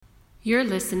You're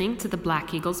listening to the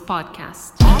Black Eagles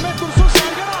podcast. Ahmet Dursun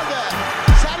Sergen aldı.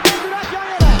 Sergen Bülent yan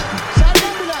yana.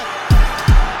 Sergen Bülent.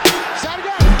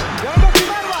 Sergen. Yanında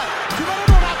Süper var. Süper'e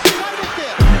doğru aksın kaybetti.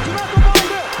 Süper topu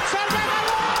aldı. Sergen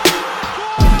aldı.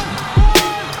 Gol!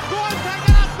 Gol!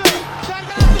 Sergen attı. Sergen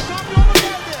attı. Şampiyonluk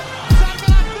geldi.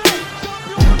 Sergen attı.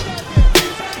 Şampiyonluk geldi.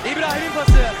 İbrahim'in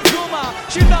pası. Zuma.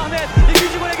 Şimdi Ahmet.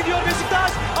 İkinci gole gidiyor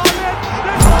Beşiktaş. Ahmet.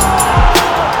 Ve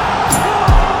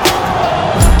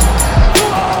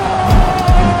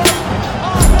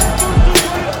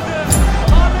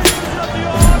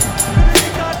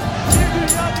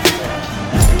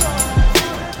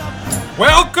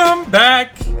Welcome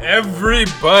back,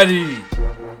 everybody,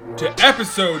 to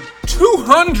episode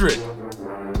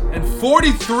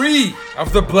 243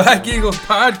 of the Black Eagles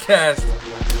podcast.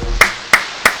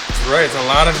 That's right, it's a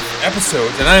lot of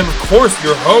episodes, and I am, of course,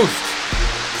 your host,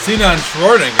 Sinan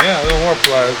Schwarting. Yeah, a little more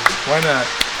applause. Why not?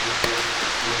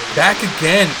 Back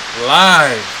again,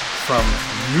 live from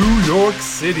New York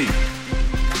City,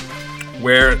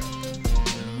 where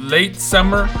late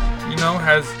summer,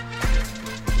 has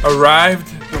arrived.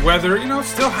 The weather,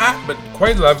 still hot, but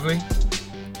quite lovely.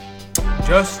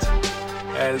 Just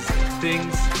as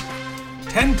things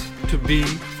tend to be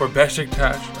for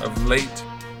Beşiktaş of late.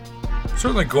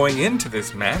 Certainly going into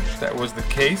this match, that was the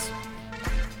case.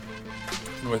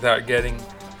 And without getting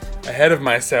ahead of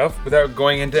myself, without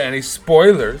going into any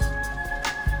spoilers,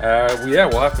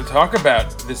 we'll have to talk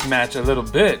about this match a little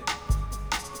bit.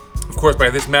 Of course, by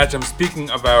this match, I'm speaking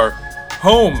of our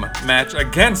home match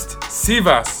against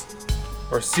Sivas,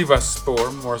 or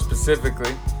Sivasspor, more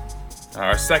specifically.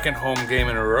 Our second home game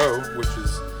in a row, which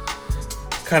is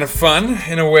kind of fun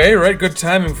in a way, right? Good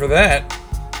timing for that.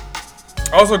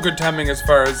 Also good timing as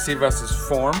far as Sivas'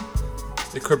 form.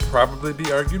 It could probably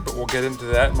be argued, but we'll get into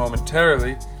that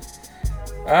momentarily.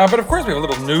 But of course we have a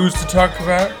little news to talk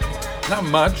about. Not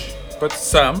much, but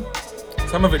some.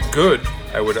 Some of it good,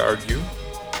 I would argue.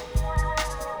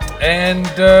 And,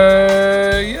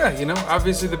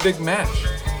 obviously the big match.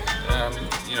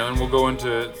 And we'll go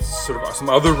into sort of some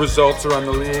other results around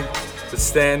the league, the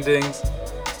standings,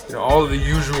 all of the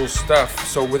usual stuff.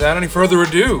 So without any further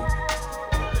ado,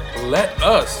 let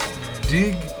us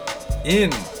dig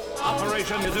in.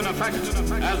 Operation is in effect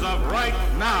as of right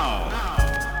now.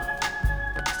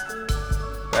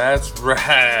 That's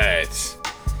right.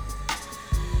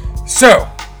 So,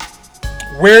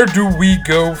 where do we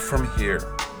go from here?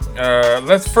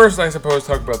 Let's first, I suppose,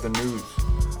 talk about the news.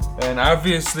 And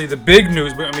obviously the big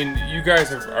news, but you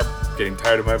guys are getting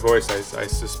tired of my voice, I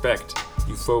suspect.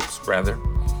 You folks, rather.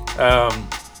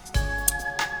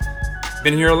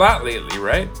 Been here a lot lately,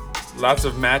 right? Lots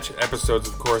of match episodes,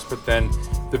 of course, but then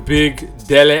the big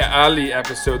Dele Alli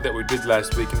episode that we did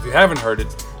last week. And if you haven't heard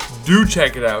it, do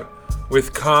check it out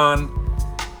with Khan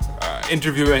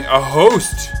interviewing a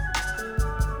host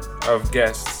of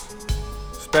guests,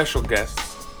 special guests,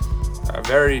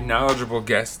 very knowledgeable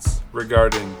guests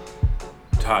regarding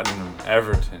Tottenham,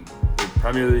 Everton, the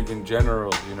Premier League in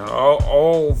general,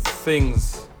 all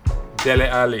things Dele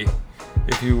Alli,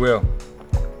 if you will.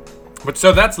 But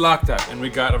so that's locked up, and we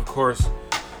got, of course,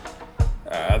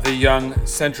 the young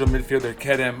central midfielder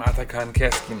Kerem Atakan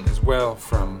Keskin as well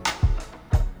from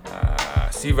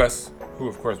Sivas, who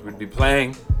of course would be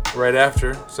playing right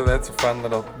after, so that's a fun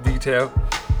little detail.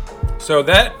 So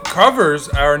that covers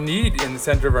our need in the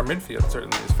center of our midfield,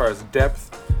 certainly, as far as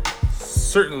depth.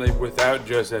 Certainly without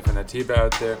Joseph and Atiba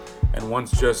out there. And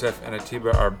once Joseph and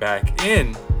Atiba are back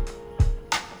in,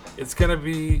 it's going to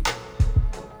be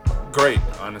great,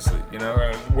 honestly.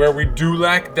 Where we do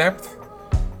lack depth,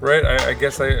 right? I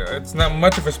guess it's not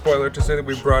much of a spoiler to say that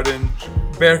we brought in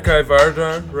Berkay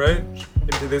Vardar, right,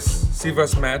 into this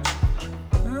Sivas match.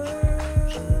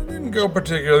 Didn't go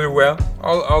particularly well.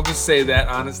 I'll just say that,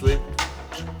 honestly.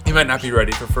 He might not be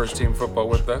ready for first team football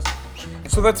with us.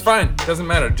 So that's fine. It doesn't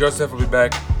matter. Joseph will be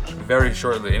back very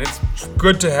shortly. And it's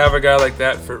good to have a guy like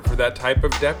that for that type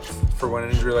of depth, for when an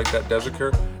injury like that does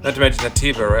occur. Not to mention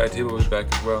Atiba, right? Atiba will be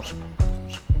back as well.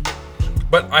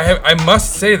 But I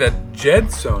must say that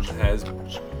Jedson has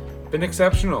been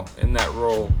exceptional in that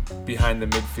role behind the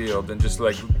midfield and just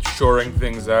like shoring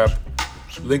things up,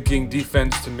 linking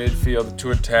defense to midfield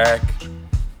to attack.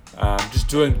 Just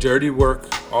doing dirty work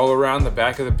all around the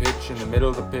back of the pitch, in the middle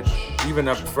of the pitch, even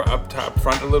up top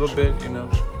front a little bit,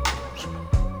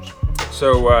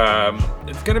 So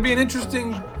it's going to be an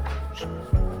interesting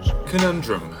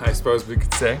conundrum, I suppose we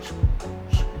could say.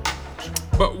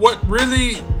 But what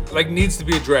really needs to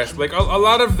be addressed, a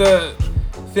lot of the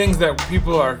things that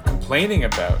people are complaining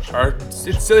about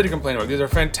it's silly to complain about. These are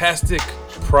fantastic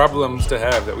problems to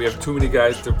have, that we have too many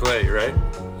guys to play, right?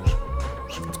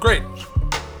 great.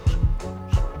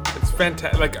 It's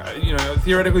fantastic. Like,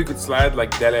 theoretically, you could slide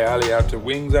like Dele Alli out to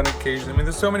wings on occasion. I mean,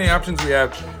 there's so many options we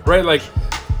have, right? Like,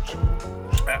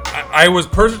 I was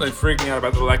personally freaking out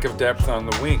about the lack of depth on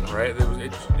the wing, right?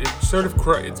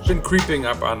 It's been creeping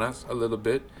up on us a little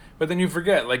bit, but then you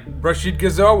forget, like, Rashid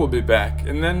Ghazal will be back,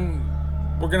 and then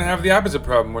we're gonna have the opposite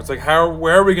problem, where it's like,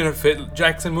 where are we gonna fit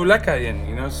Jackson Muleka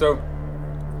in? So,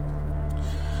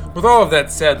 with all of that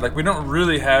said, like, we don't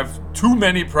really have too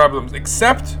many problems,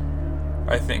 except,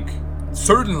 I think,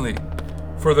 certainly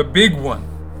for the big one,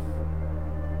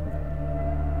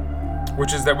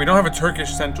 which is that we don't have a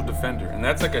Turkish central defender, and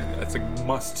that's a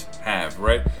must-have,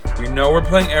 right? We know we're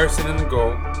playing Ersin in the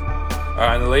goal,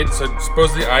 and so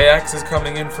supposedly Ajax is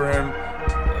coming in for him.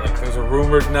 Like, there's a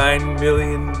rumored 9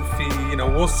 million fee.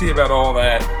 We'll see about all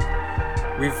that.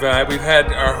 We've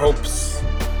had our hopes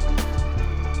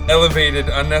elevated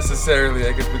unnecessarily,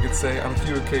 I guess we could say, on a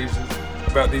few occasions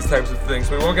about these types of things.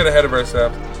 We won't get ahead of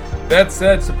ourselves. That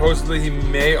said, supposedly he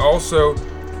may also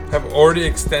have already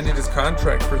extended his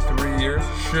contract for 3 years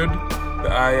should the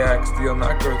Ajax deal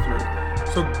not go through.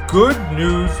 So good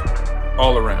news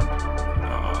all around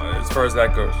as far as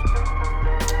that goes.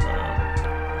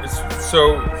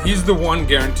 So he's the one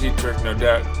guaranteed Turk, no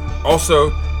doubt. Also,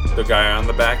 the guy on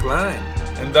the back line.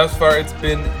 And thus far it's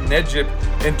been Necip.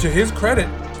 And to his credit,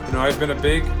 I've been a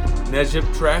big Necip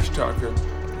trash talker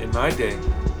in my day.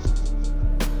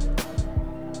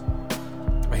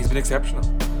 He's been exceptional.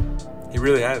 He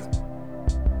really has.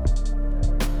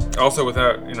 Also,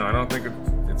 without, I don't think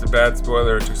it's a bad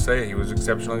spoiler to say he was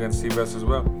exceptional against Sivas as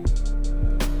well.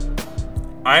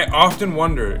 I often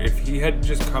wonder if he had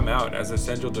just come out as a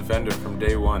central defender from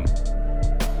day one,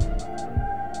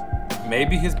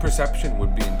 maybe his perception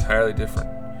would be entirely different.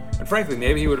 And frankly,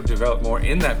 maybe he would have developed more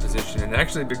in that position and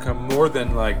actually become more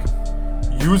than, like,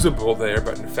 usable there,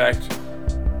 but in fact,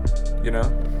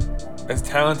 as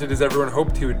talented as everyone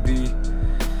hoped he would be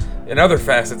in other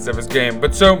facets of his game.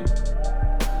 But so,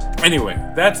 anyway,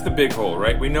 that's the big hole,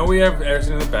 right? We know we have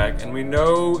Ersin in the back, and we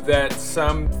know that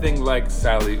something like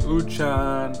Salih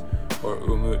Uçan or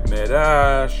Umut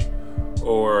Meraş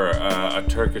or a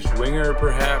Turkish winger,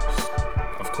 perhaps.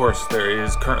 Of course, there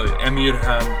is currently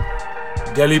Emirhan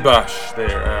Delibaş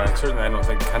there. Certainly, I don't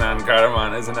think Kenan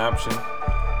Karaman is an option.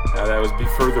 That would be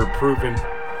further proven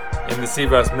in the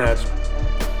Sivas match.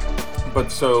 But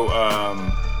so,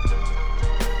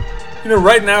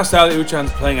 right now Salih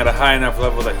Uçan's playing at a high enough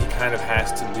level that he kind of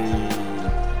has to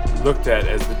be looked at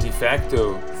as the de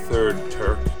facto third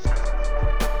Turk.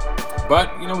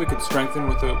 But, we could strengthen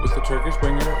with a Turkish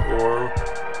winger, or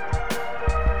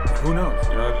who knows?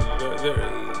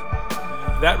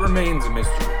 That remains a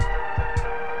mystery.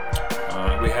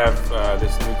 We have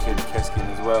this new kid, Keskin,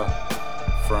 as well,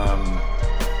 from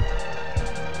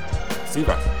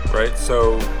Sivas, right?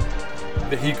 So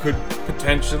that he could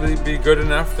potentially be good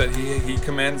enough that he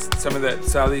commands some of that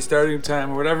Salih starting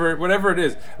time, or whatever it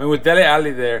is. I mean, with Dele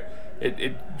Alli there,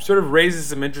 it sort of raises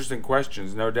some interesting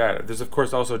questions, no doubt. There's, of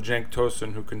course, also Cenk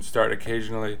Tosun, who can start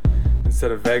occasionally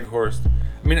instead of Weghorst.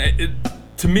 I mean,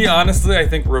 to me, honestly, I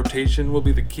think rotation will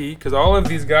be the key, because all of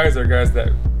these guys are guys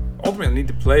that ultimately need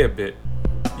to play a bit,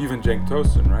 even Cenk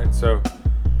Tosun, right? So,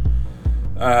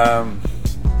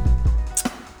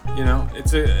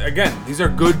 again, these are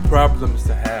good problems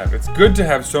to have. It's good to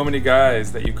have so many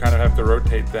guys that you kind of have to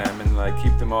rotate them and, like,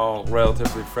 keep them all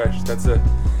relatively fresh. That's a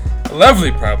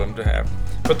lovely problem to have.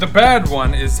 But the bad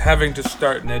one is having to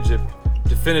start Necip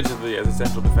definitively as a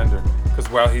central defender, because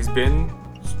while he's been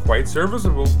quite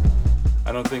serviceable,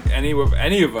 I don't think any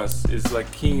of us is,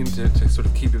 like, keen to sort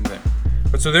of keep him there.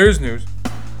 But so there is news.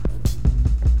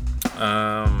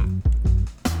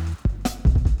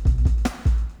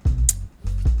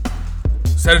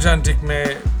 Sercan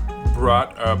Dikme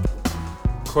brought up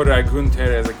Koray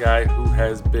Günter as a guy who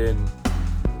has been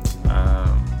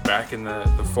back in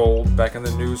the fold, back in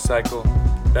the news cycle.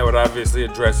 That would obviously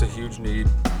address a huge need.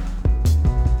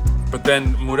 But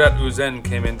then Murat Üzen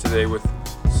came in today with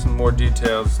some more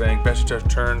details, saying Beşiktaş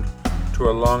turned to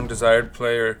a long-desired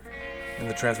player in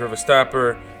the transfer of a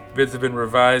stopper. Bids have been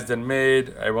revised and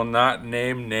made. I will not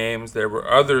name names. There were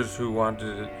others who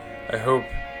wanted it. I hope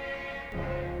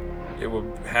it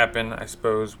will happen, I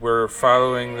suppose. We're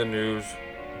following the news.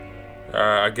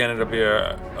 Again, it'll be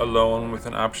a loan with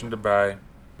an option to buy.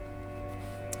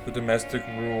 The domestic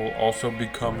rule also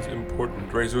becomes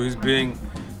important, right? So he's being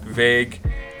vague.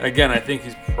 Again, I think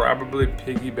he's probably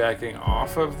piggybacking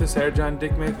off of the Sercan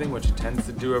Dikme thing, which he tends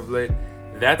to do of late.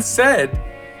 That said,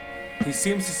 he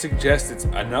seems to suggest it's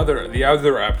the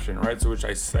other option, right? So which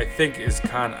I think is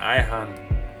Kaan Ayhan,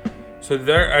 So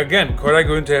there again, Koray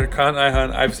Gunter, Kaan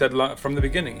Ayhan. I've said from the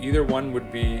beginning, either one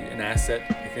would be an asset.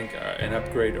 I think an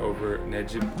upgrade over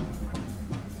Necip,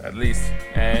 at least,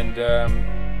 and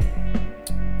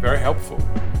very helpful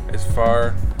as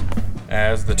far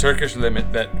as the Turkish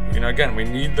limit. That again, we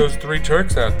need those 3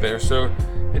 Turks out there. So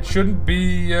it shouldn't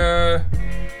be.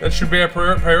 That should be a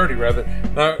priority rather.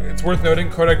 Now it's worth noting,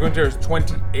 Koray Gunter is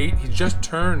 28. He just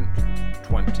turned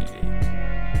 28.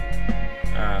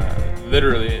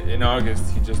 Literally in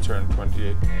August, he just turned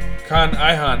 28. Kaan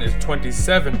Ayhan is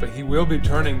 27, but he will be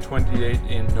turning 28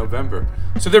 in November.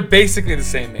 So they're basically the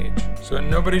same age. So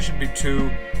nobody should be too,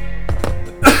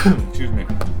 excuse me,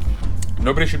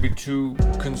 nobody should be too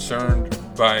concerned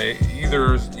by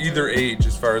either age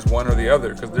as far as one or the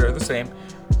other, because they're the same.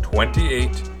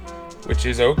 28, which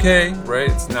is okay, right?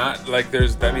 It's not like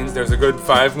that means there's a good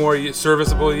 5 more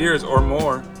serviceable years or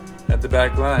more at the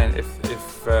back line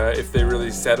if they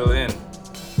really settle in,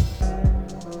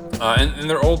 and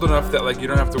they're old enough that you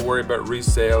don't have to worry about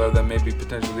resale or them maybe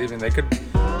potentially leaving. They could,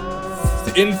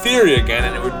 in theory, again,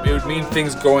 and it would mean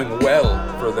things going well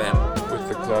for them with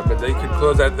the club, but they could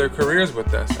close out their careers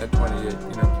with us at 28.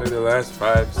 Play the last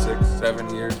 5, 6,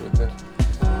 7 years with us.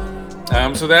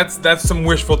 So that's some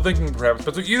wishful thinking perhaps,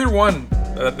 but so either one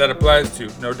that applies to,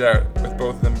 no doubt, with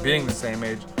both of them being the same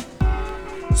age.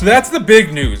 So that's the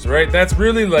big news, right? That's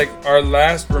really our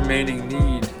last remaining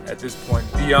need at this point,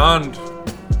 beyond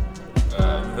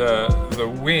the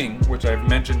wing, which I've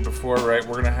mentioned before, right?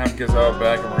 We're gonna have Ghazal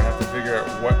back, and we're gonna have to figure out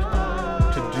what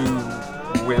to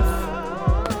do with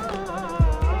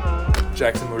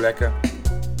Jackson Muleka.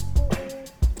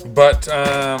 But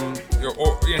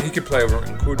he could play over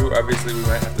Nkudu. Obviously, we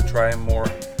might have to try him more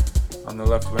on the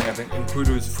left wing. I think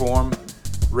Nkudu's form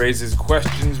raises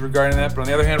questions regarding that, but on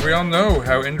the other hand, we all know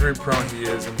how injury prone he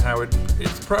is and how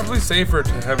it's probably safer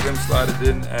to have him slotted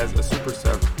in as a super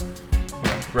sub,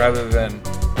 rather than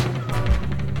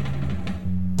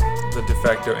the de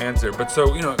facto answer. But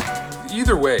so,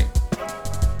 either way,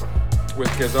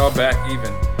 with Ghazal back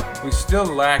even, we still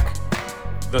lack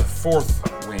the 4th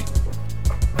wing.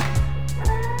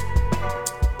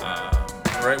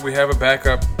 Right, we have a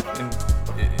backup in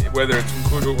whether it's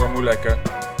Nkudu or Muleka.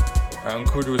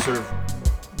 Nkudu is sort of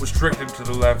restricted to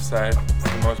the left side for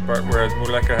the most part, whereas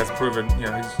Muleka has proven,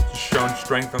 he's shown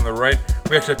strength on the right.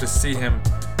 We actually have to see him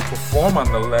perform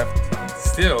on the left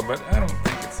still, but I don't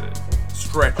think it's a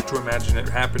stretch to imagine it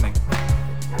happening.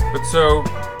 But so,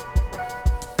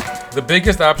 the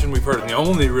biggest option we've heard, and the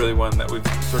only really one that we've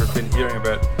sort of been hearing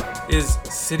about, is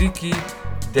Sidiki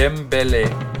Dembele,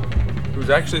 who's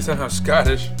actually somehow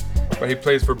Scottish, but he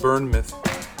plays for Bournemouth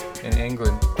in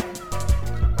England.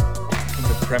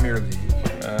 Premier League.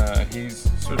 He's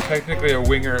sort of technically a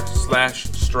winger /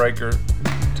 striker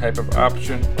type of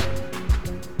option.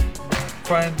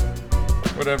 Fine,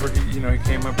 whatever. He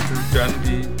came up through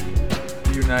Dundee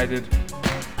United,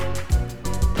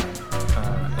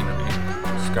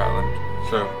 in Scotland.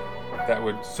 So that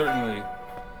would certainly,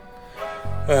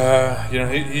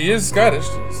 he is Scottish.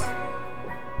 He's,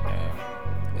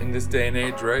 in this day and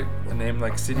age, right? A name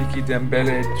like Sidiki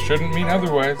Dembele shouldn't mean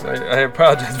otherwise. I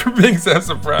apologize for being so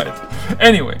surprised.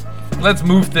 Anyway, let's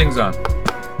move things on.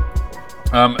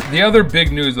 The other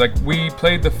big news, we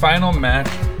played the final match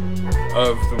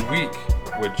of the week,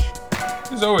 which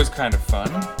is always kind of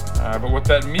fun. But what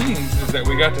that means is that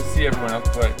we got to see everyone else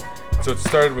play. So it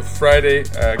started with Friday,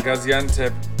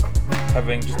 Gaziantep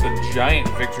having just a giant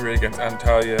victory against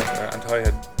Antalya. Antalya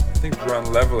had, I think,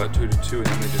 drawn level at 2-2, and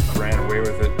then they just ran away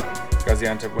with it.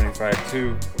 Gaziantep winning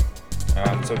 5-2.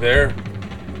 So they're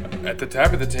at the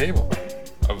top of the table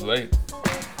of late.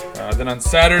 Then on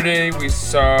Saturday, we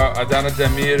saw Adana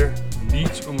Demir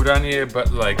beat Umraniye, but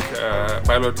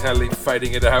Balotelli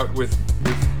fighting it out with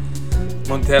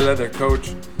Montella, their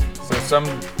coach. So some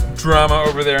drama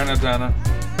over there in Adana.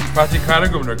 Fatih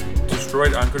Karagümrük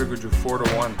destroyed Ankaragücü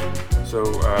 4-1. So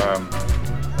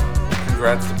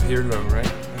congrats to Pirlo,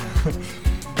 right?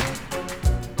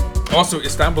 Also,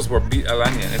 Istanbulspor beat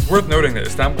Alanya. And it's worth noting that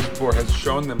Istanbulspor has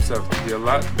shown themselves to be a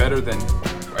lot better than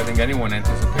I think anyone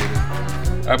anticipated.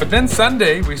 But then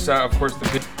Sunday, we saw, of course, the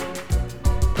big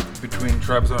between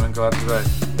Trabzon and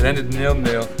Galatasaray. It ended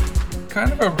 0-0.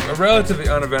 Kind of a relatively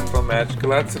uneventful match.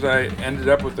 Galatasaray ended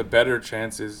up with the better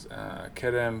chances.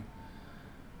 Kerem,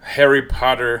 Harry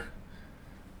Potter,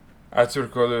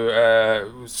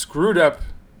 Aturkolu screwed up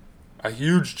a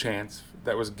huge chance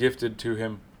that was gifted to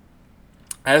him,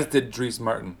 as did Dries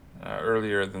Martin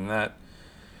earlier than that.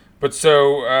 But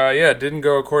so, it didn't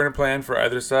go according to plan for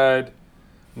either side.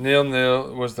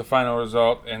 0-0 was the final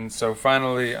result. And so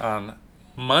finally on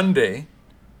Monday,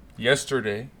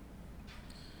 yesterday,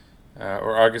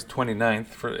 or August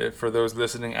 29th for those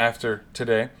listening after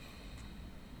today,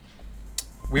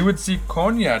 we would see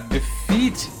Konya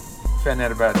defeat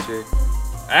Fenerbahce.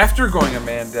 After going a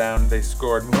man down, they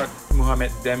scored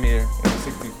Muhammed Demir in the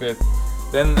 65th.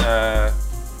 Then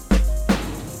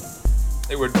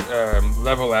it would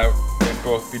level out. They'd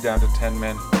both be down to 10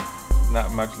 men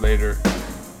not much later.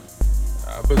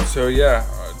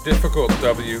 Difficult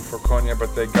W for Konya,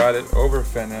 but they got it over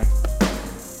Fener.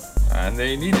 And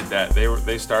they needed that.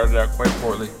 They started out quite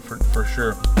poorly, for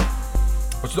sure.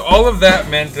 But so all of that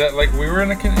meant that we were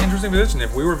in an interesting position.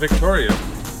 If we were victorious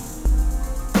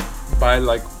by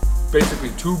basically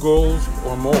 2 goals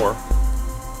or more,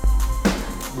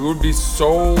 we would be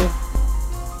sole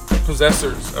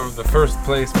possessors of the first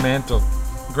place mantle.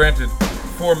 Granted,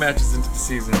 4 matches into the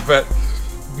season, but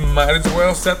might as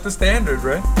well set the standard,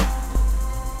 right?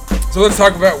 So let's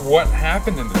talk about what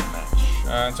happened in this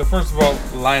match. So first of all,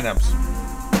 lineups.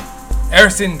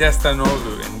 Ersin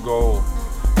Destanoğlu in goal.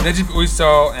 Necip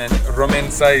Uysal and Romain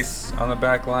Saiz on the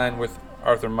back line with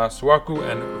Arthur Masuaku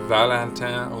and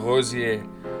Valentin Rosier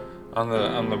on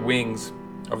the wings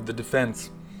of the defense.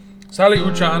 Salih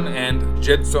Uçan and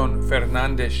Jedson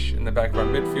Fernandes in the back of our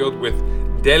midfield with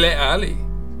Dele Alli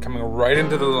coming right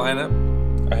into the lineup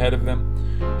ahead of them.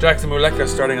 Jackson Muleka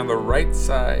starting on the right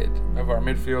side of our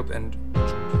midfield and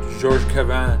Georges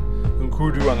Cavin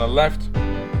Nkudu on the left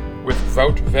with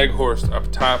Wout Weghorst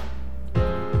up top.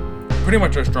 Pretty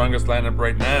much our strongest lineup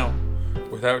right now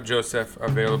without Joseph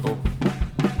available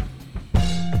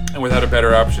and without a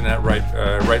better option at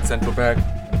right central back.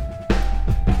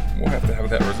 We'll have to have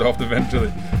that resolved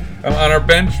eventually. On our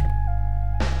bench,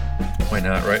 why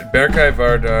not, right? Berkay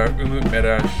Vardar, Umut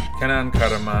Meraş, Kenan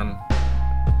Karaman,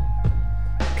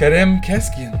 Kerem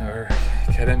Keskin, or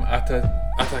Kerem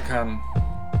Atakan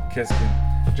Keskin,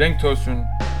 Cenk Tosun,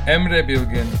 Emre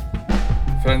Bilgin,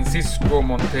 Francisco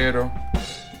Montero,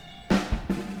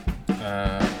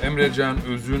 Emrecan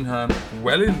Özünhan,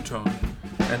 Wellington,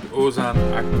 and Ozan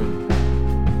Akgün.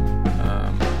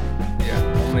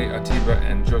 Only Atiba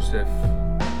and Joseph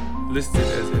listed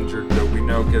as injured, though we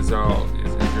know Ghezal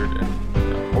is injured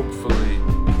and hopefully,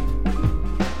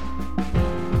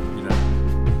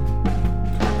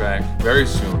 coming back very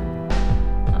soon.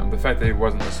 The fact that he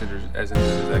wasn't listed as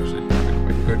injured is actually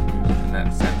quite good news in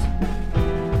that sense.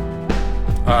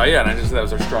 And I just said that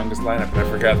was our strongest lineup, and I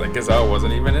forgot that Ghezal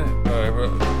wasn't even in it.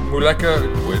 Muleka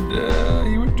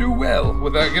would do well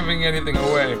without giving anything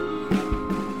away.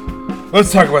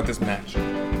 Let's talk about this match.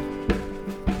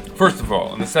 First of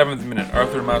all, in the 7th minute,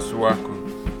 Arthur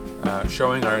Masuaku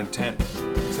showing our intent,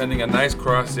 sending a nice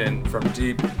cross in from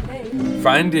deep,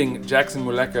 finding Jackson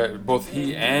Muleka. Both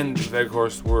he and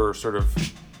Weghorst were sort of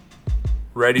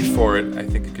ready for it, I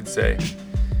think you could say.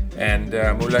 And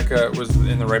Muleka was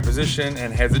in the right position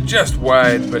and heads it just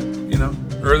wide, but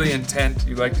early intent,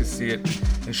 you like to see it.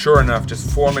 And sure enough, just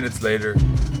 4 minutes later,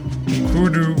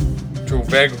 Nkudu to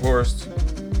Weghorst.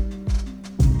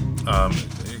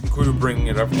 Nkudu bringing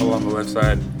it up along the left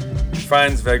side,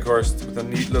 finds Weghorst with a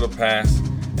neat little pass,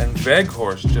 and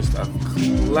Weghorst just a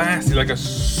classy, a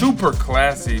super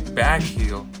classy back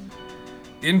heel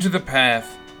into the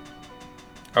path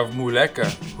of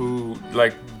Muleka, who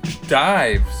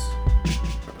dives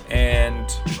and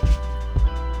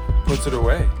puts it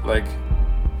away,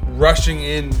 rushing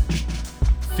in,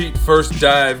 feet first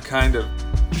dive, kind of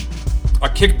a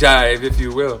kick dive, if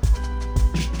you will.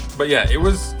 But yeah, it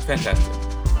was fantastic.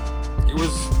 It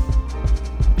was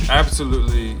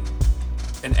absolutely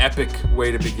an epic way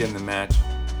to begin the match,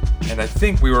 and I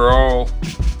think we were all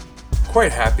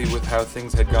quite happy with how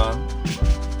things had gone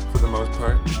for the most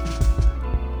part.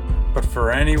 But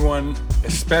for anyone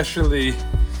especially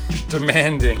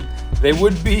demanding, they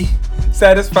would be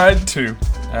satisfied too.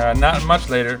 Not much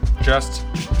later, just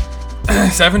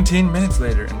 17 minutes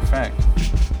later, in fact.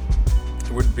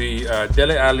 It would be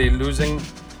Dele Alli losing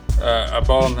a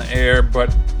ball in the air,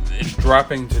 but it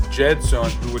dropping to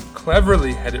Jedson, who would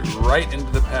cleverly head it right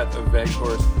into the path of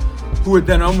Weghorst, who would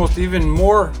then almost even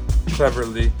more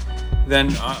cleverly then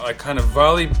kind of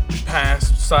volley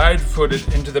pass,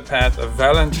 side-footed into the path of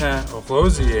Valentin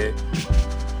Rosier,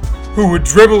 who would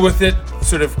dribble with it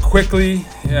sort of quickly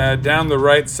down the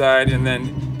right side and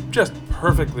then just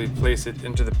perfectly place it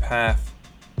into the path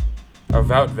of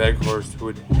Wout Weghorst, who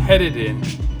would head it in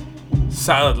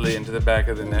solidly into the back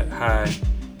of the net high.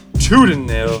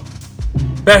 2-0.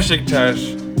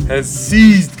 Beşiktaş has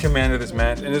seized command of this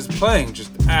match and is playing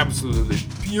just absolutely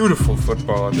beautiful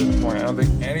football at this point. I don't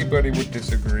think anybody would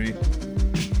disagree.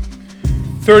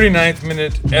 39th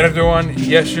minute, Erdoğan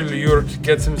Yeşilyurt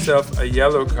gets himself a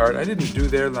yellow card. I didn't do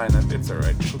their lineup. It's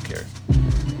alright. Who cares?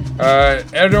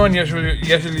 Erdogan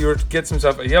Yeşilyurt gets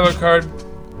himself a yellow card,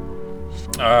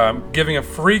 giving a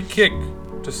free kick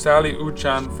to Salih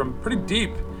Uçan from pretty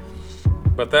deep,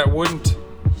 but that wouldn't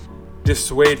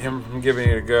dissuade him from giving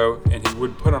it a go, and he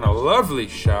would put on a lovely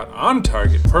shot on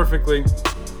target perfectly,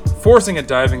 forcing a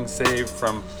diving save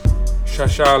from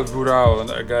Şaşal Vural,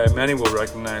 a guy many will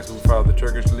recognize who followed the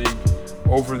Turkish league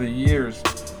over the years.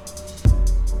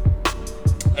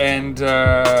 And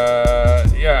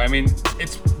I mean,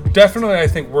 it's definitely, I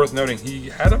think, worth noting. He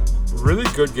had a really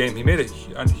good game. He made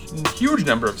a huge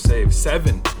number of saves,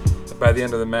 7 by the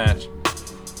end of the match.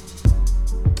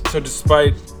 So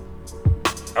despite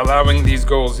allowing these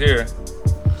goals here,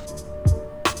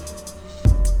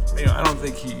 I don't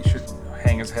think he should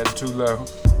hang his head too low.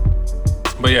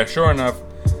 But yeah, sure enough,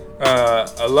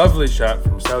 a lovely shot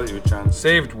from Salih Uçan,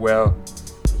 saved well,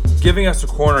 giving us a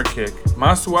corner kick.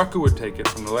 Masuaku would take it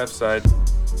from the left side,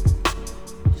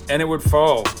 and it would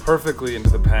fall perfectly into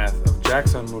the path of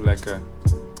Jackson Muleka,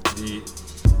 the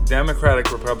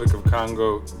Democratic Republic of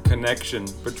Congo connection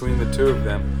between the two of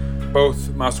them. Both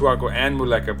Masuaku and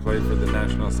Muleka played for the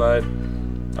national side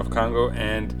of Congo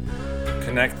and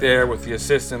connect there with the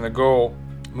assist and the goal.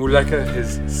 Muleka,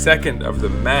 his second of the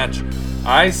match.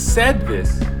 I said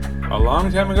this a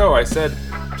long time ago. I said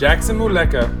Jackson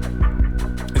Muleka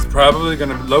is probably going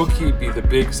to low-key be the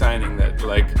big signing that,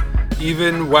 like,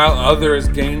 even while others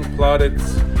gain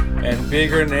plaudits and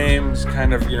bigger names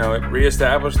kind of,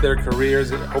 reestablish their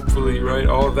careers, hopefully, right,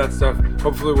 all of that stuff,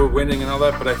 hopefully we're winning and all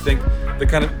that, but I think the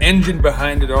kind of engine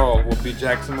behind it all will be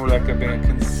Jackson Muleka being a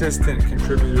consistent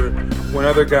contributor when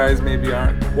other guys maybe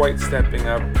aren't quite stepping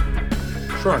up.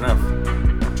 Sure enough,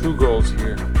 2 goals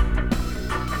here.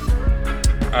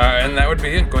 And that would be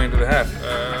it going into the half.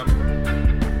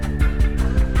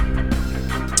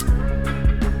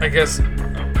 I guess,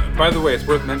 by the way, it's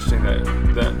worth mentioning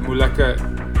that Muleka,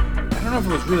 I don't know if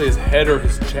it was really his head or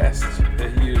his chest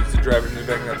that he used to drive it into the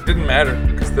back net. It didn't matter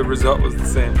because the result was the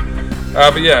same.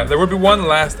 But yeah, there would be one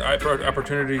last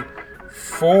opportunity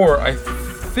for, I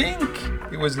think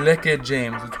it was Leke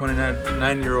James, the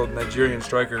 29-year-old Nigerian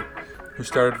striker who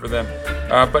started for them.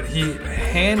 But he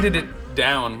handed it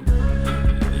down,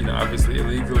 obviously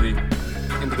illegally,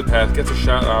 into the path, gets a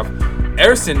shot off.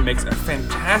 Ersin makes a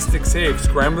fantastic save,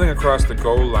 scrambling across the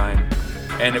goal line,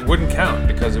 and it wouldn't count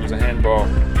because it was a handball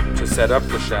to set up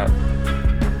the shot.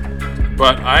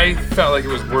 But I felt like it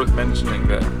was worth mentioning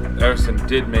that Ersin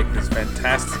did make this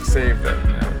fantastic save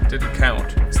that didn't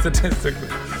count statistically.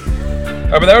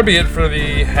 But that would be it for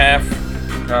the half.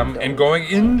 And going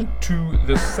into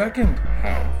the second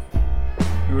half,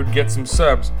 we would get some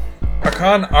subs.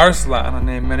 Hakan Arslan, a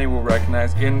name many will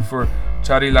recognize, in for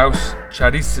Charilaos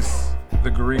Charisis, the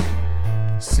Greek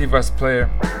Sivas player.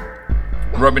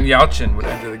 Robin Yalchin would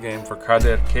enter the game for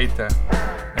Kader Keita.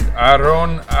 And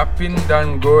Aron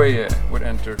Apindangoye would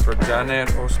enter for Caner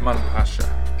Osman Pasha.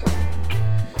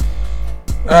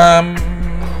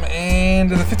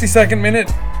 And in the 52nd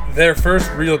minute, their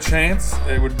first real chance,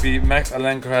 it would be Max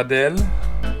Alain Gradel.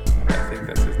 I think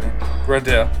that's his name.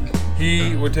 Gradel.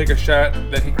 He would take a shot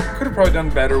that he could have probably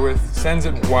done better with, sends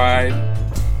it wide.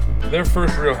 Their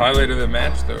first real highlight of the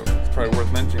match, though, it's probably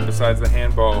worth mentioning, besides the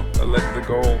handball that led to the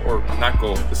goal, or not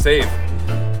goal, the save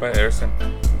by Ersin.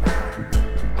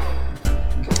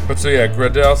 But so yeah,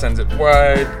 Gradel sends it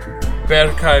wide.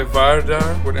 Berkay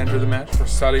Vardar would enter the match for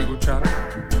Salih Uçan.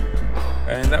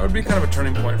 And that would be kind of a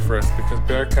turning point for us because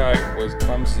Berkay was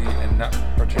clumsy and not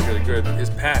particularly good.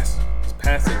 His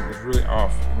passing was really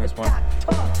off in this one.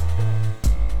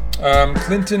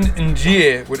 Clinton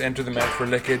Njie would enter the match for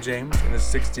Leke James in the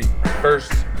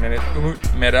 61st minute. Umut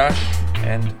Merash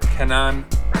and Kenan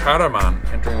Karaman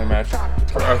entering the match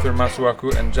for Arthur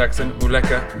Masuaku and Jackson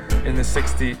Muleka in the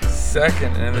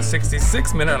 62nd. And in the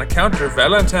 66th minute, on a counter,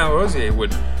 Valentin Rosier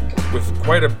would, with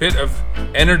quite a bit of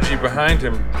energy behind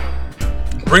him,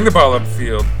 bring the ball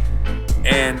upfield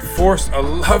and force a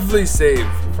lovely save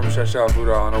from Şaşal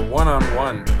Vural on a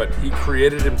one-on-one, but he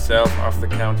created himself off the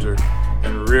counter.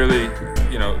 And really,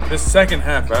 this second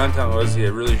half, Valentin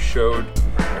Rosier really showed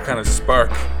a kind of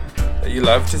spark that you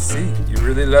love to see. You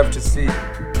really love to see.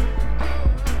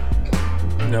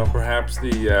 Perhaps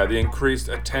the increased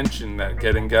attention that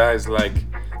getting guys like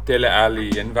Dele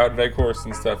Alli and Wout Weghorst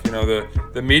and stuff,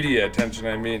 the media attention,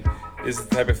 is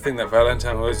the type of thing that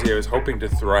Valentin Rosier is hoping to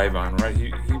thrive on, right?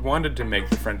 He wanted to make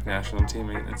the French national team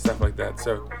and stuff like that.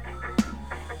 So,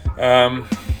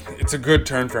 it's a good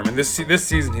turn for him, and this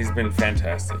season he's been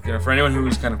fantastic. For anyone who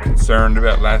was kind of concerned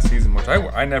about last season, which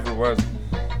I never was,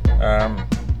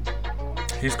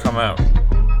 he's come out,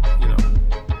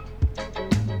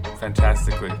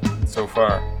 fantastically so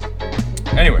far.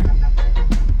 Anyway,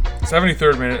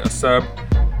 73rd minute, a sub,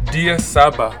 Dia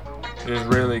Saba, the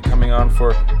Israeli, coming on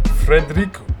for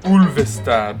Fredrik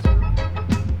Ulvestad.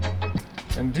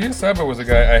 And Dia Saba was a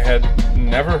guy I had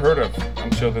never heard of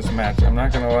until this match. I'm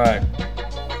not going to lie.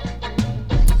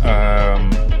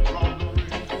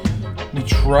 We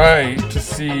try to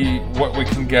see what we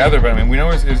can gather about him. We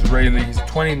know he's Israeli. He's a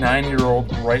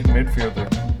 29-year-old right midfielder.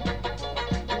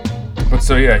 But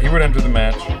so yeah, he would enter the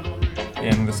match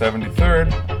in the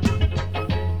 73rd.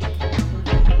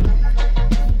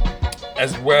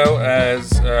 As well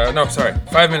as, 5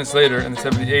 minutes later in the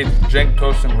 78th, Cenk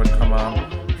Tosun would come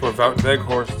on for Wout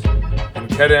Weghorst, and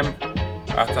Kerem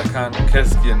Atakan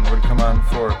Keskin would come on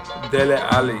for Dele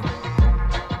Ali.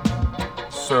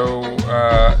 So,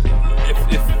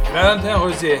 if Valentin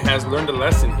Rosier has learned a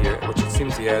lesson here, which it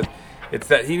seems he has, it's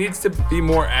that he needs to be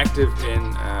more active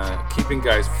in keeping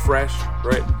guys fresh,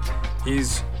 right?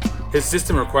 His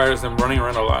system requires them running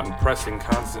around a lot and pressing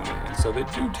constantly, and so they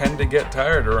do tend to get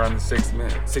tired around the 60th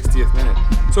minute.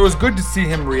 So it was good to see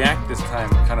him react this time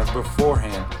kind of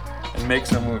beforehand and make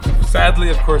some moves. Sadly,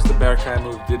 of course, the Berkay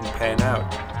move didn't pan out,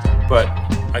 but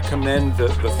I commend the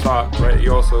thought, right?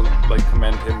 You also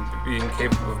commend him being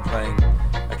capable of playing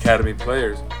academy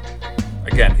players.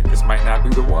 Again, this might not be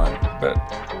the one, but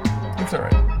it's all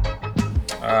right.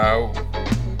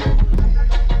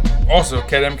 Also,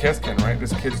 Kerem Keskin, right?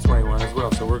 This kid's 21 as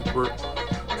well, so we're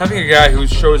having a guy who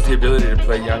shows the ability to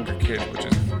play younger kids, which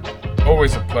is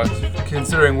always a plus,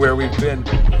 considering where we've been.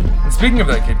 And speaking of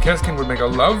that kid, Keskin would make a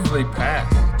lovely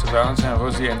pass to Valentin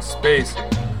Rosier in space,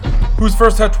 whose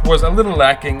first touch was a little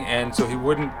lacking, and so he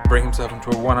wouldn't bring himself into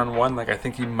a one-on-one like I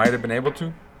think he might have been able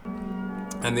to.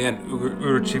 And the end,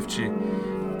 Uruchivci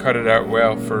cut it out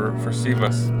well for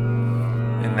Sivas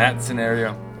in that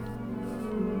scenario.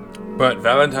 But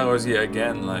Valentin Rosier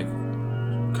again,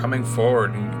 coming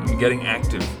forward and getting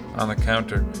active on the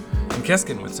counter. And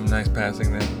Keskin with some nice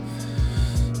passing there.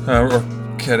 Or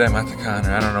Kerem Atakan,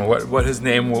 I don't know what his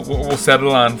name will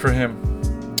settle on for him.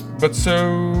 But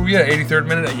so, yeah, 83rd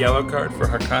minute, a yellow card for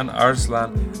Hakan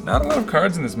Arslan. Not a lot of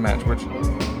cards in this match, which,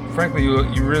 frankly,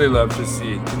 you really love to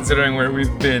see, considering where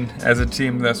we've been as a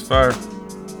team thus far.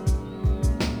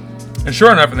 And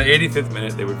sure enough, in the 85th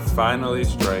minute, they would finally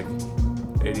strike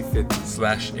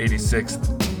 85th/86th.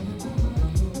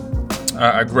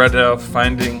 Agradel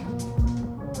finding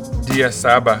Dia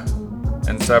Saba,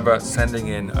 and Saba sending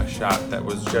in a shot that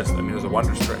was just, it was a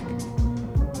wonder strike.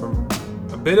 From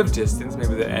a bit of distance,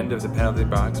 maybe the end of the penalty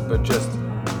box, but just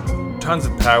tons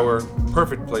of power,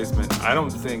 perfect placement. I don't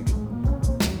think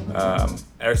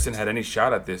Eriksen had any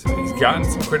shot at this. He's gotten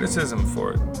some criticism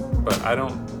for it, but I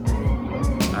don't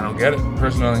get it,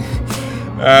 personally.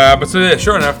 But so yeah,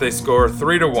 sure enough, they score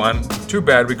 3-1. Too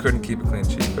bad we couldn't keep a clean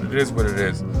sheet, but it is what it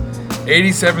is.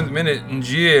 87th minute,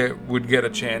 Njie would get a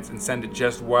chance and send it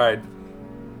just wide.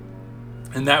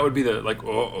 And that would be the,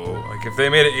 if they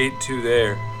made it 8-2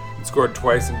 there and scored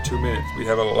twice in 2 minutes, we'd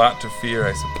have a lot to fear,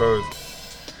 I suppose.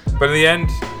 But in the end,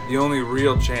 the only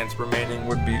real chance remaining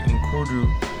would be Nkudu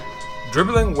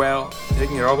dribbling well,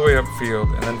 taking it all the way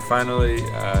upfield, and then finally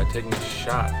taking a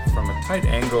shot from a tight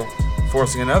angle,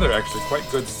 forcing another actually quite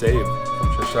good save from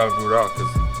Shashal Mural,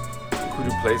 because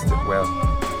Kudu placed it well.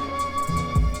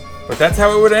 But that's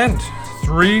how it would end.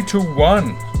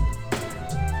 3-1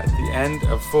 at the end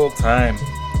of full time.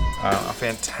 A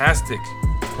fantastic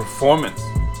performance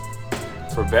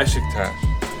for Beşiktaş.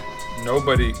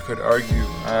 Nobody could argue.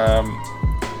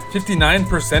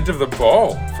 59% of the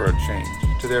ball for a change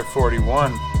to their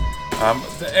 41.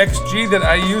 The XG that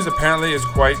I use apparently is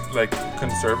quite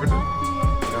conservative.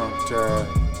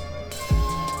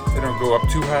 They don't go up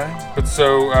too high. But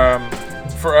so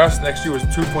for us, the XG was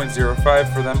 2.05.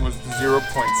 For them, it was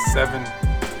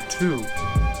 0.72,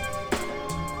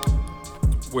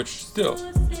 which still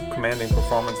commanding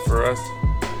performance for us.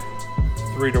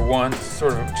 3-1,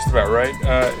 sort of just about right.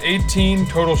 18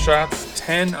 total shots,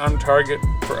 10 on target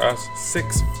for us,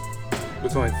 6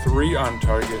 with only 3 on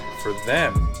target for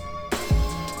them.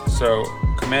 So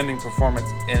commanding performance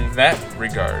in that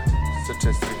regard,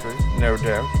 statistically, no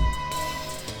doubt.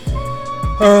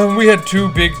 We had 2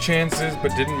 big chances,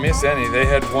 but didn't miss any. They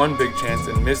had 1 big chance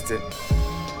and missed it.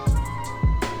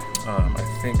 I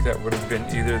think that would have been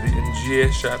either the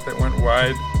Njie shot that went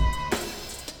wide,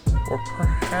 or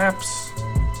perhaps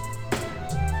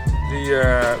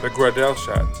the Gradel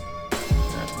shot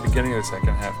at the beginning of the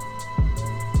second half.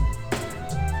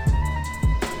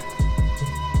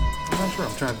 I'm not sure.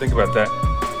 I'm trying to think about that.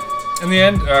 In the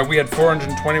end, we had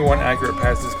 421 accurate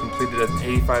passes completed at an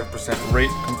 85%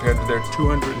 rate compared to their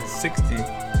 260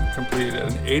 completed at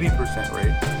an 80%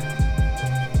 rate.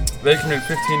 They committed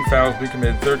 15 fouls, we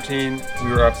committed 13. We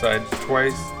were offside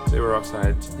twice, they were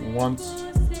offside once.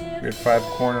 We had 5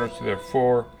 corners to their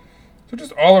 4. So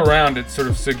just all around, it sort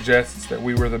of suggests that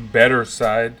we were the better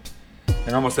side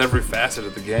in almost every facet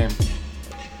of the game.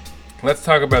 Let's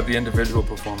talk about the individual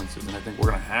performances, and I think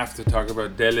we're going to have to talk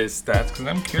about Dele's stats, because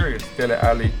I'm curious, Dele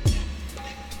Ali.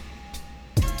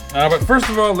 But first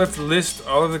of all, let's list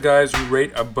all of the guys who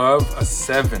rate above a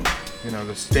 7. You know,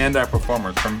 the standout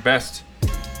performers, from best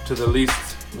to the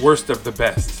least worst of the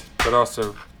best, but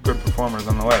also good performers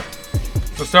nonetheless.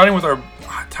 So starting with our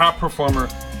top performer,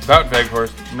 Wout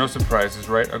Weghorst, no surprises,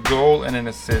 right? A goal and an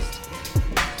assist.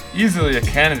 Easily a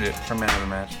candidate for man of the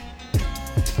match.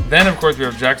 Then, of course, we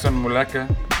have Jackson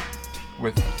Muleka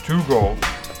with 2 goals.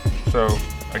 So,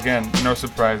 again, no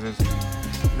surprises.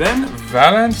 Then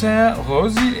Valentin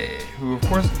Rosier, who, of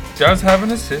course, does have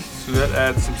an assist, so that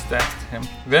adds some stats to him.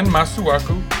 Then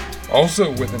Masuaku,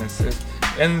 also with an assist.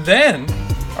 And then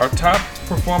our top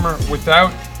performer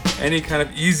without any kind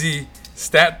of easy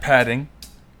stat padding,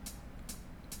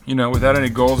 you know, without any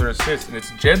goals or assists, and it's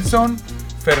Gedson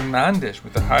Fernandes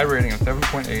with a high rating of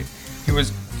 7.8. He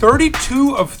was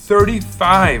 32 of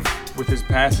 35 with his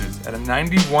passes at a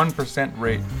 91%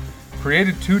 rate.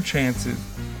 Created 2 chances,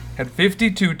 had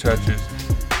 52 touches,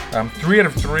 3 out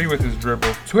of 3 with his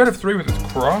dribbles, 2 out of 3 with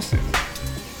his crosses,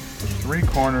 3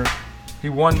 corners. He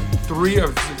won 3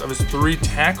 of his 3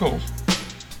 tackles.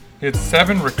 He had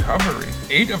 7 recoveries,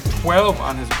 8 of 12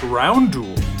 on his ground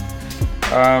duels.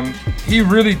 He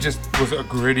really just was a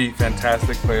gritty,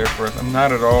 fantastic player for us. I'm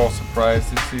not at all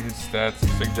surprised to see his stats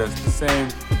suggest the same.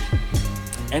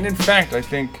 And in fact, I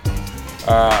think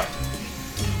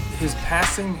his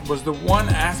passing was the one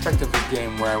aspect of his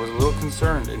game where I was a little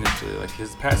concerned initially. Like,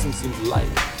 his passing seemed light,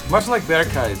 much like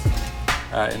Berkay's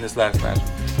in this last match.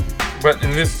 But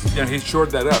in this, you know, he shored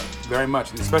that up very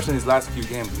much, and especially in his last few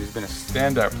games, he's been a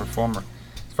standout performer,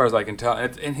 as far as I can tell.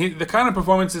 And the kind of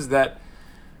performances that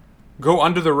go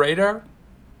under the radar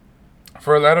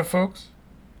for a lot of folks,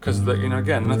 because, you know,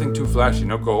 again, nothing too flashy,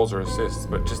 no goals or assists,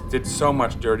 but just did so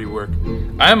much dirty work.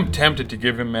 I'm tempted to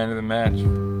give him man of the match.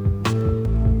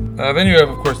 Then you have,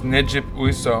 of course, Necip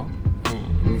Uysal,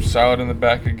 who's solid in the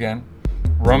back again.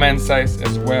 Roman Saiz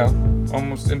as well,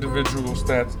 almost individual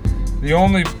stats. There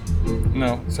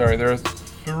are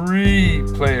 3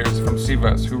 players from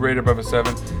Sivas who rate above a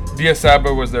 7.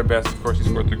 Diasaba was their best. Of course, he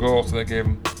scored the goal, so that gave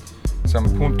him some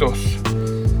puntos.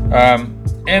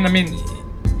 And, I mean,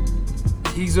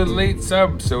 he's a late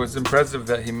sub, so it's impressive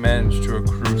that he managed to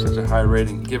accrue such a high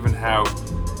rating, given how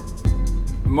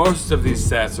most of these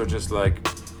stats are just, like,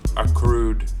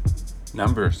 accrued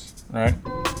numbers, right?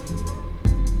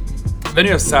 Then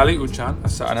you have Salih Uçan,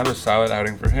 another solid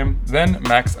outing for him. Then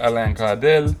Max Alain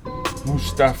Gradel,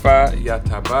 Mustafa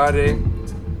Yatabare,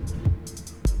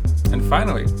 and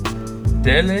finally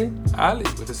Dele Ali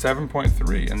with a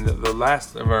 7.3. And the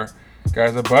last of our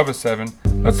guys above a 7.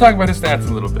 Let's talk about his stats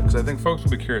a little bit, because I think folks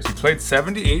will be curious. He played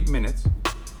 78 minutes,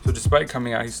 so despite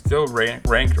coming out, he's still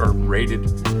ranked or rated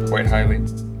quite highly.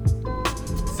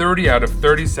 30 out of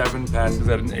 37 passes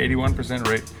at an 81%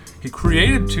 rate. He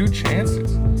created 2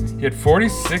 chances. He had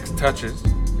 46 touches,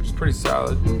 which is pretty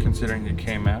solid considering he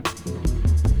came out.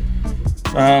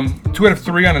 2 out of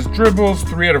 3 on his dribbles,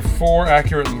 3 out of 4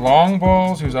 accurate long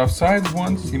balls. He was offsides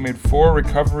once. He made 4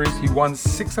 recoveries. He won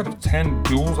 6 out of 10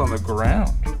 duels on the ground,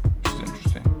 which is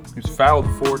interesting. He was fouled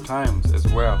 4 times as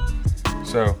well.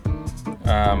 So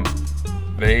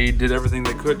they did everything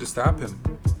they could to stop him.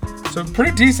 So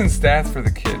pretty decent stats for the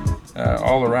kid,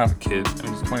 all around the kid. I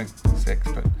mean, he's 26,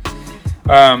 but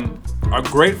a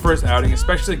great first outing,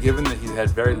 especially given that he had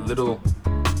very little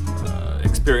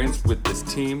experience with this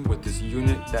team, with this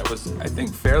unit. That was, I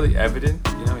think, fairly evident.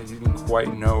 You know, he didn't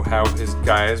quite know how his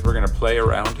guys were going to play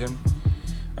around him,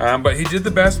 but he did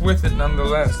the best with it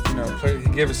nonetheless. You know, he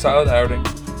gave a solid outing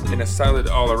in a solid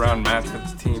all-around match for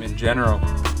the team in general.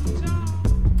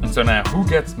 And so now, who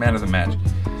gets man of the match?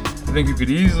 I think you could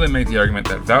easily make the argument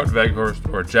that Wout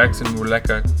Weghorst or Jackson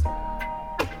Muleka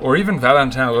or even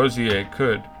Valentin Rosier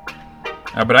could.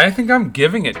 But I think I'm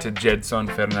giving it to Gedson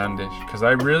Fernandes, because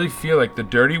I really feel like the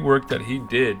dirty work that he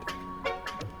did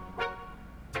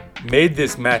made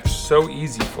this match so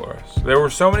easy for us. There were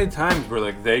so many times where,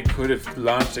 like, they could have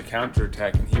launched a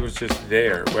counterattack and he was just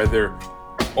there, whether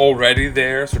already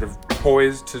there, sort of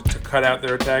poised to cut out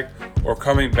their attack, or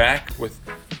coming back with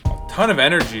a ton of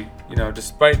energy, you know,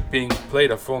 despite being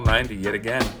played a full 90 yet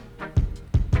again.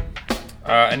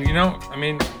 And, you know, I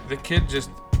mean, the kid just...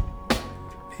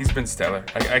 he's been stellar.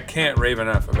 I can't rave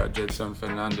enough about Gedson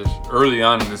Fernandes early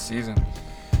on in this season.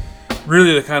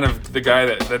 Really the guy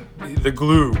that the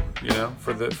glue, you know,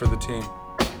 for the team.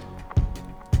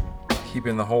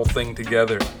 keeping the whole thing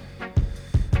together.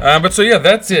 But so yeah,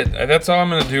 that's it. That's all I'm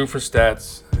gonna do for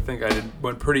stats. I think I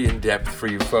went pretty in depth for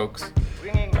you folks.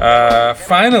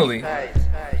 Finally,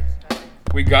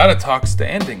 we gotta talk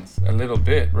standings a little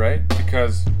bit, right?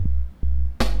 Because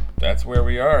that's where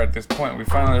we are at this point. We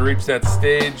finally reached that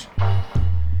stage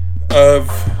of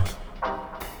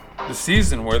the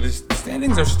season where the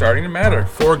standings are starting to matter.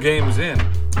 4 games in.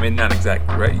 I mean, not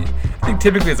exactly, right? I think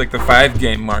typically it's like the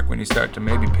 5-game mark when you start to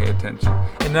maybe pay attention.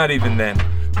 And not even then.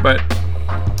 But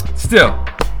still,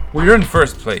 we're in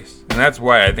first place. And that's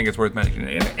why I think it's worth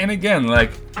mentioning. And again,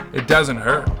 like, it doesn't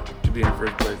hurt to be in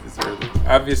first place this early.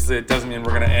 Obviously, it doesn't mean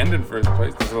we're going to end in first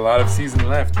place. There's a lot of season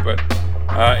left. But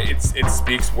it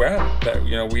speaks well that,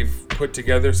 you know, we've put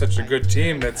together such a good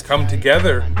team that's come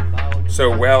together so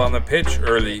well on the pitch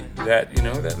early that, you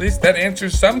know, at least that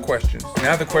answers some questions.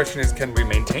 Now the question is, can we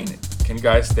maintain it? Can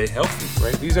guys stay healthy,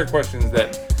 right? These are questions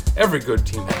that every good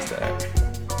team has to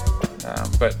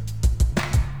have. But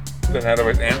they're not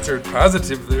always answered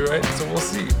positively, right? So we'll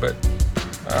see. But,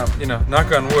 you know,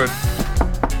 knock on wood,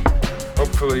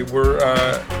 hopefully we're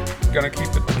going to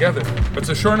keep it together. But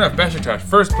so sure enough, Beşiktaş,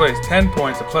 first place, 10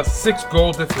 points, a +6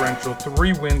 goal differential,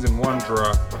 3 wins and 1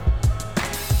 draw.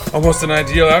 Almost an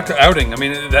ideal outing. I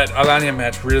mean, that Alanya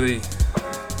match really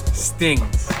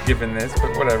stings given this,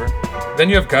 but whatever. Then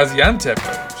you have Gaziantep,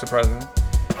 surprisingly.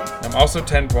 Also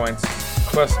 10 points,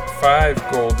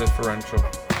 +5 goal differential.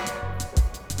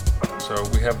 So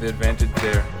we have the advantage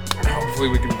there. Hopefully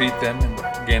we can beat them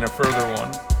and gain a further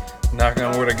one. Knock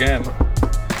on wood again.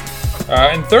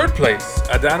 In third place,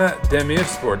 Adana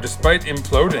Demirspor, despite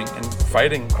imploding and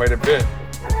fighting quite a bit.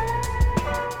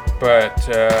 But,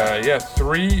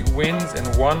 3 wins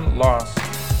and 1 loss.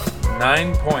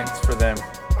 9 points for them.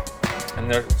 And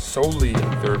they're solely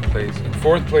in third place. In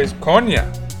fourth place, Konya.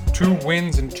 2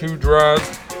 wins and 2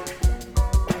 draws.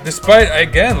 Despite,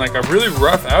 again, like a really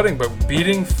rough outing, but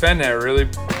beating Fener really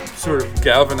sort of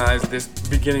galvanized this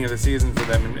beginning of the season for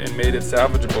them and made it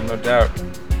salvageable, no doubt.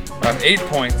 8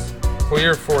 points.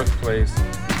 Clear fourth place.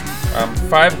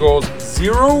 5 goals.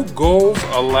 0 goals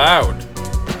allowed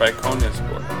by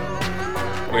Konyaspor.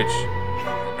 Which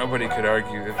nobody could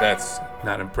argue that that's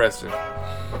not impressive.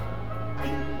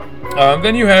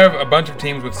 Then you have a bunch of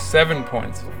teams with 7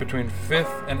 points. Between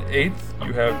 5th and 8th,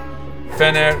 you have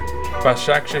Fener,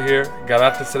 Başakşehir,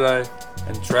 Galatasaray,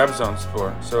 and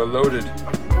Trabzonspor. So a loaded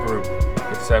group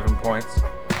with 7 points.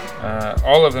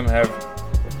 All of them have...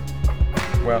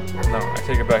 Well, no, I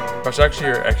take it back.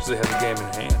 Başakşehir actually has a game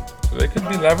in hand. So they could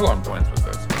be level on points with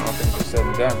us when all things are said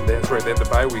and done. That's right, they had the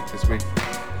bye week this week.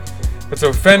 But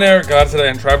so Fener,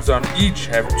 Galatasaray, and Trabzon each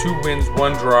have 2 wins,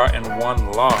 1 draw, and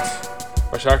 1 loss.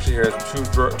 Başakşehir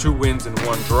has 2 wins and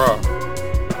 1 draw.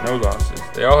 No losses.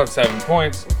 They all have 7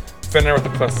 points. Fener with a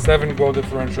 +7 goal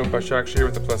differential, Başakşehir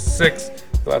with a +6,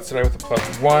 Galatasaray with a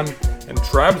 +1, and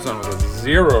Trabzon with a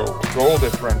 0 goal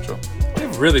differential.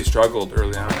 They've really struggled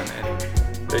early on,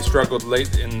 and they struggled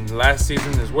late in last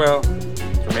season as well.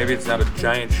 So maybe it's not a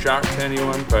giant shock to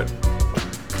anyone, but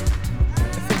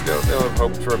they'll have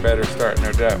hoped for a better start,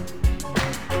 no doubt.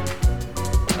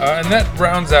 And that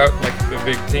rounds out like the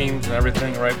big teams and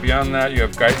everything. Right beyond that, you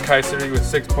have Kayseri with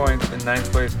 6 points in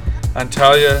 9th place.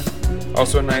 Antalya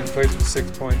also in 9th place with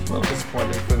 6 points. A little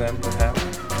disappointing for them, perhaps.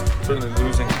 Certainly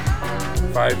losing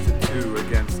 5-2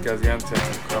 against Gaziantep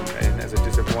will come in as a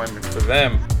disappointment for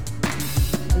them.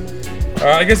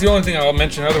 I guess the only thing I'll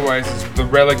mention otherwise is the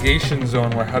relegation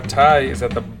zone where Hatay is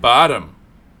at the bottom.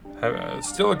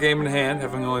 Still a game in hand,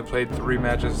 having only played 3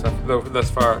 matches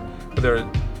thus far. But they're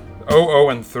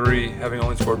 0-3, having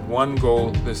only scored 1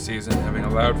 goal this season, having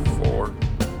allowed 4,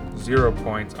 0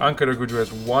 points. Ankaragücü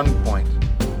has 1 point,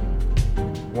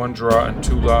 1 draw and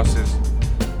 2 losses.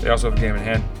 They also have a game in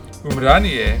hand.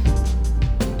 Ümraniye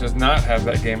does not have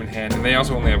that game in hand, and they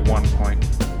also only have 1 point.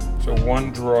 So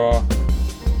 1 draw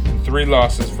and 3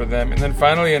 losses for them. And then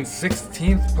finally in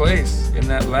 16th place in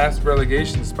that last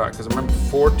relegation spot, because remember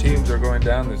 4 teams are going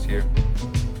down this year.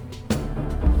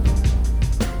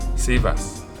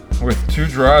 Sivas with 2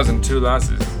 draws and 2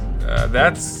 losses.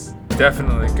 That's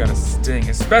definitely going to sting,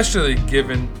 especially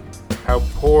given how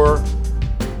poor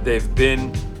they've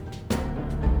been,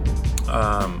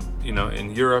 in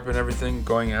Europe and everything,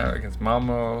 going out against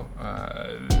Malmo.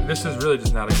 This is really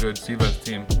just not a good Sivas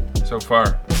team so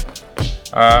far.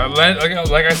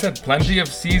 Like I said, plenty of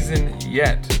season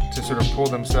yet to sort of pull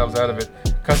themselves out of it.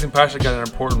 Kasim Pasha got an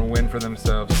important win for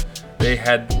themselves. They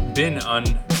had been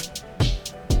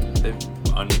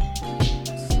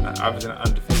obviously not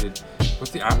undefeated.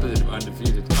 What's the opposite of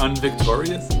undefeated?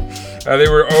 Unvictorious? They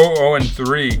were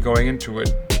 0-3 going into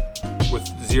it with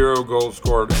 0 goals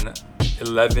scored and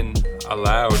 11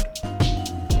 allowed.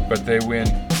 But they win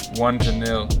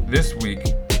 1-0 this week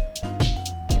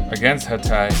against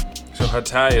Hatay. So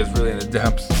Hatay is really in the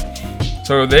dumps.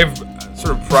 So they've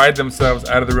sort of pried themselves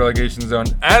out of the relegation zone,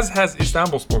 as has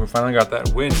Istanbulspor, who finally got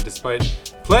that win despite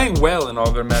playing well in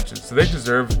all their matches. So they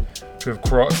deserve to have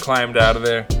climbed out of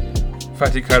there.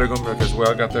 Fatih Karagümrük as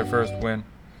well got their first win.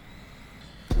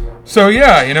 So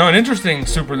yeah, an interesting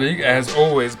Super League as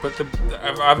always, but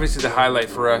obviously the highlight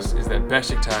for us is that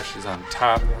Beşiktaş is on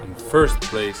top in first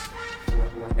place.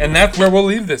 And that's where we'll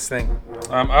leave this thing.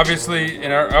 Obviously,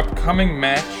 in our upcoming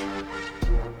match...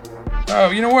 Oh,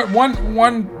 you know what?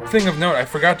 One thing of note, I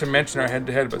forgot to mention our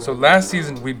head-to-head, but so last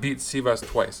season we beat Sivas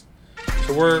twice.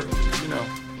 So we're,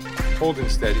 holding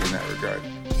steady in that regard.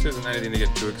 This isn't anything to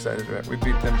get too excited about. We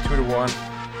beat them 2-1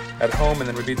 at home, and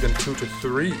then we beat them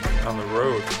 2-3 on the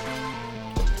road.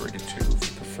 3-2 if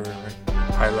you prefer, right?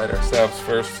 Highlight ourselves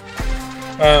first.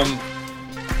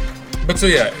 But so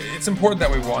yeah, it's important that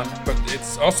we won, but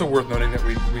it's also worth noting that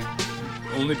we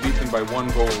only beat them by 1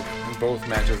 goal in both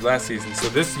matches last season. So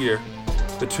this year,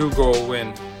 the 2-goal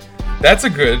win, that's a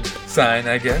good sign,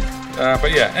 I guess.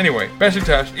 But yeah, anyway,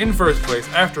 Beşiktaş in first place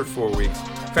after 4 weeks.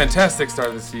 Fantastic start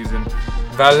of the season.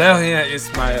 Valerian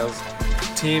Ismail's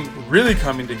team really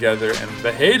coming together, and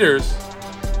the haters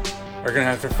are going to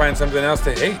have to find something else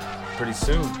to hate pretty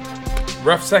soon.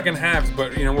 Rough second halves,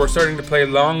 but we're starting to play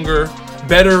longer,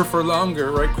 better for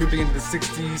longer, right? Creeping into the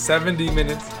 60, 70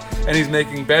 minutes, and he's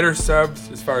making better subs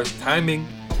as far as timing,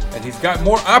 and he's got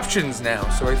more options now.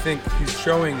 So I think he's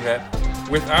showing that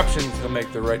with options, he'll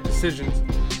make the right decisions,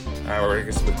 or I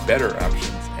guess with better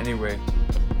options anyway.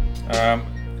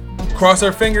 Cross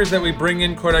our fingers that we bring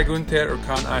in Koray Günter or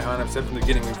Kaan Ayhan. I've said from the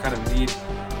beginning, we kind of need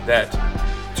that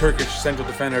Turkish central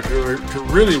defender to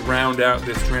really round out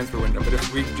this transfer window. But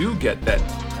if we do get that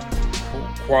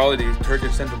quality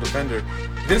Turkish central defender,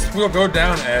 this will go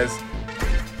down as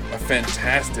a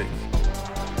fantastic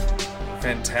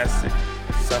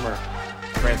summer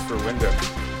transfer window.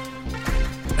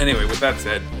 Anyway, with that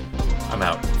said, I'm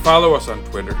out. Follow us on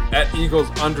Twitter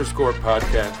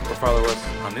 @Eagles_podcast, or follow us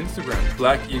on Instagram,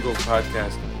 Black Eagles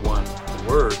Podcast, one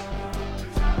word.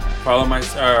 Follow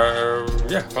myself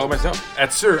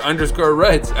 @Sir_Reds_a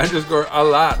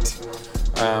lot.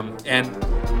 And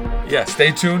yeah,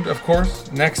 stay tuned, of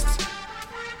course. Next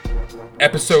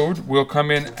episode will come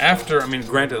in after,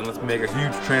 granted, let's make a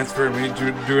huge transfer and we need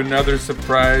to do another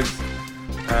surprise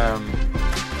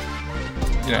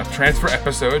transfer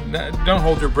episode. Don't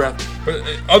hold your breath. But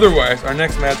otherwise, our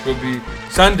next match will be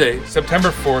Sunday, September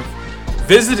 4th,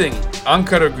 visiting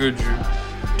Ankara Gücü,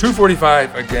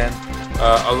 2:45 again.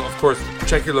 Of course,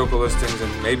 check your local listings,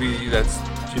 and maybe that's,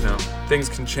 things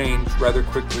can change rather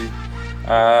quickly.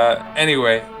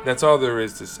 Anyway, that's all there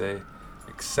is to say,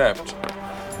 except,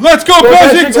 let's go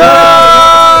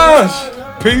Beşiktaş!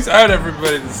 Peace out,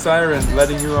 everybody. The siren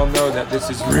letting you all know that this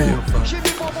is real fun.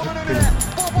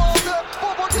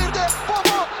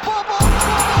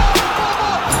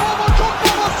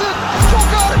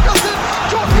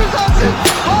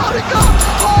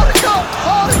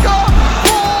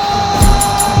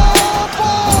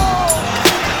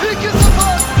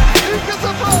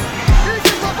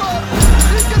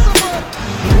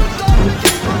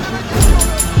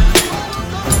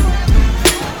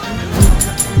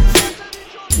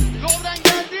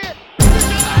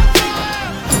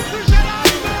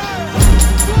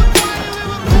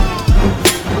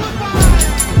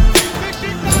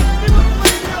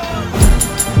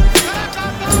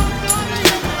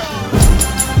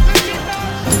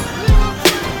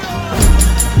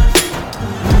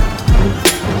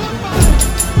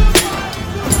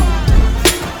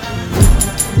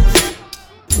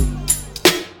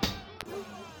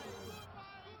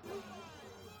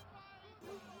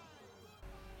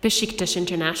 Beşiktaş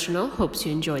International hopes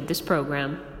you enjoyed this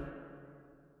program.